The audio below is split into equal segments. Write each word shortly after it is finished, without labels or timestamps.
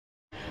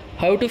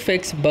how to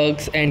fix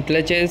bugs and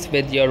glitches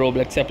with your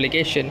Roblox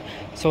application.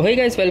 So hey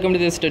guys, welcome to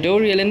this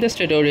tutorial. In this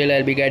tutorial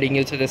I'll be guiding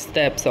you through the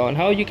steps on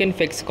how you can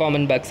fix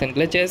common bugs and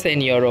glitches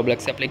in your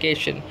Roblox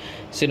application.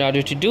 So in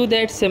order to do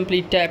that,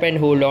 simply tap and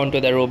hold on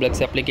to the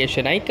Roblox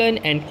application icon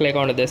and click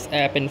onto this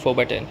app info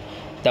button.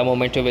 The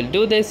moment you will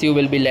do this, you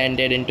will be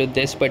landed into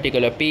this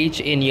particular page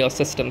in your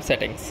system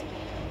settings.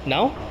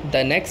 Now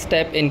the next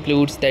step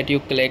includes that you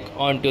click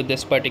onto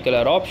this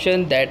particular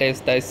option, that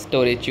is the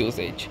storage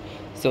usage.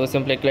 So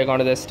simply click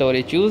on the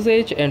storage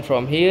usage, and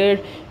from here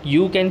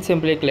you can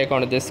simply click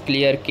on this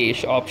clear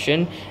cache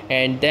option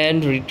and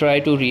then try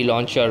to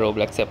relaunch your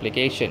Roblox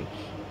application.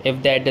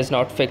 If that does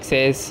not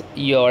fixes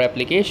your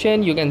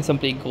application, you can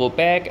simply go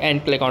back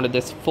and click on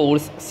this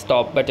force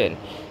stop button.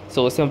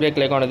 So simply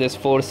click on this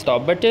force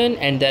stop button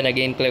and then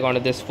again click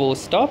on this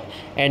force stop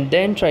and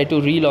then try to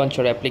relaunch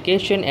your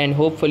application, and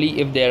hopefully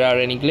if there are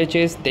any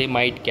glitches they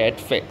might get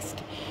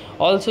fixed.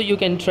 Also, you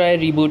can try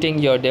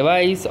rebooting your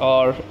device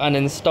or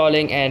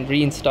uninstalling and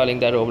reinstalling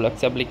the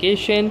Roblox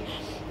application,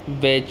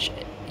 which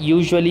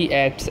usually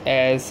acts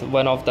as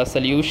one of the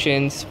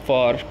solutions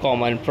for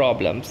common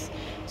problems.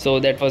 So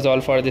that was all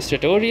for this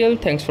tutorial.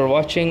 Thanks for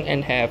watching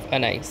and have a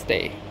nice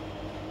day.